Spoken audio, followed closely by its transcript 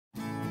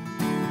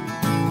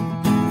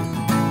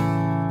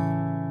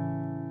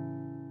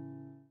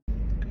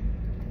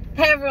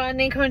Hey everyone,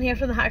 Neen here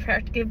from the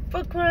Hyperactive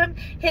Bookworm,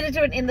 here to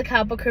do an In the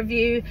Car book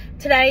review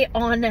today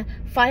on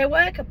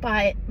Firework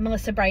by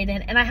Melissa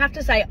Brayden. And I have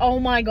to say, oh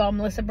my god,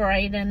 Melissa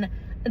Brayden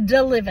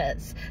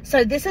delivers.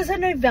 So this is a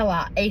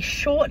novella, a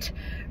short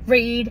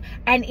read,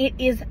 and it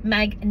is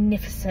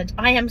magnificent.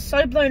 I am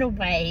so blown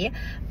away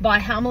by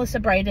how Melissa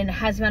Brayden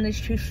has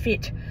managed to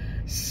fit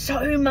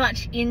so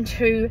much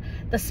into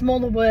the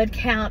smaller word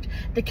count.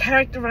 The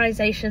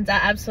characterizations are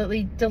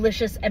absolutely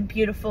delicious and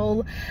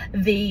beautiful.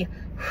 The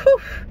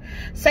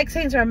sex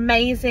scenes are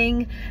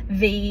amazing.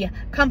 The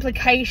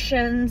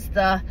complications,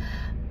 the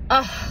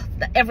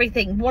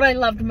everything. What I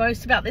loved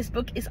most about this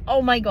book is,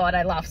 oh my god,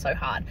 I laughed so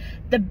hard.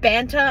 The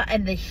banter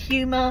and the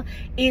humor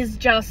is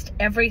just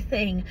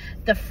everything.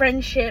 The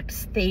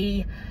friendships,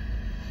 the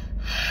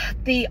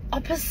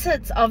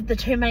opposites of the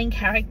two main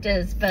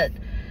characters, but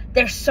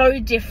they're so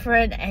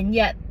different and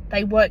yet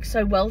they work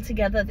so well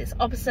together. This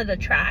opposite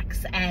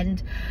attracts,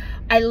 and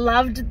I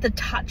loved the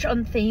touch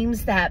on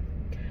themes that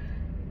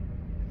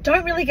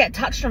don't really get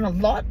touched on a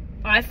lot,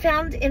 I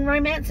found, in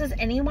romances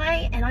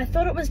anyway, and I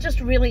thought it was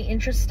just really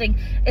interesting,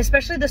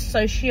 especially the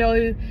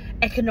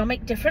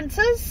socio-economic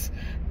differences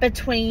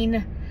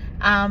between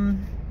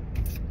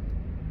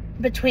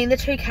the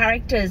two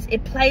characters.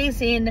 It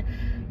plays in,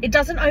 it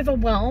doesn't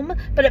overwhelm,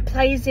 but it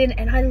plays in,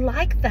 and I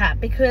like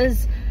that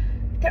because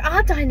there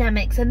are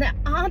dynamics and there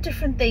are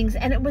different things,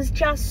 and it was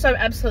just so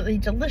absolutely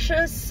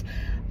delicious.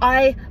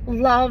 I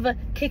love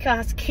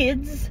kick-ass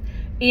kids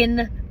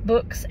in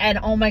books, and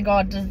oh my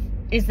god,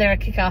 is there a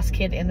kick-ass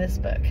kid in this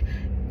book?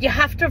 You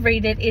have to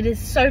read it. It is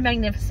so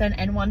magnificent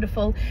and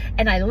wonderful,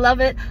 and I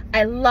love it.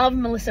 I love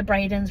Melissa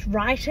Brayden's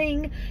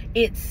writing.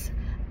 It's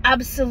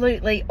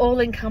absolutely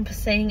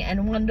all-encompassing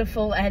and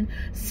wonderful, and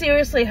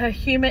seriously, her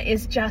humor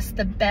is just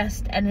the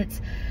best, and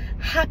it's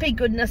happy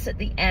goodness at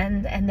the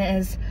end, and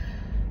there's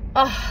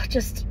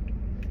just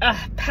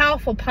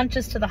powerful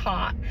punches to the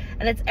heart,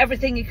 and it's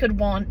everything you could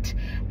want.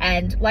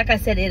 And like I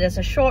said, it is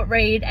a short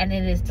read, and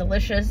it is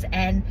delicious,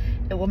 and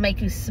it will make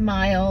you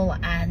smile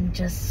and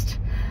just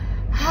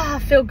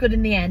feel good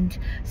in the end.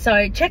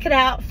 So check it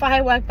out,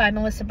 Firework by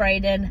Melissa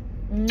Brayden.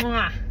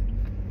 Mwah.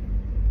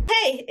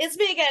 Hey, it's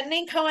me again,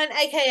 Neen,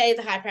 aka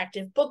the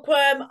Hyperactive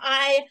Bookworm.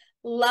 I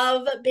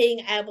love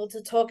being able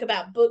to talk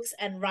about books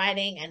and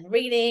writing and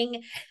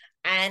reading,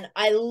 and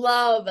I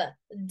love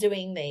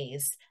doing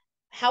these.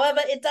 However,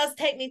 it does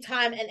take me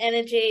time and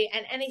energy,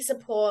 and any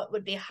support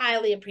would be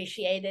highly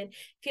appreciated.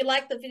 If you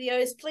like the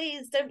videos,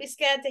 please don't be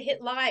scared to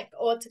hit like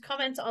or to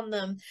comment on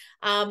them.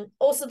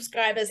 All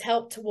subscribers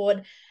help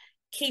toward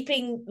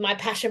keeping my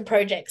passion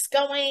projects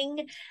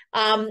going.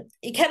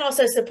 You can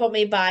also support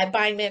me by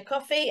buying me a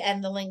coffee,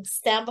 and the link's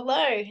down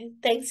below.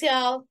 Thanks,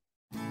 y'all.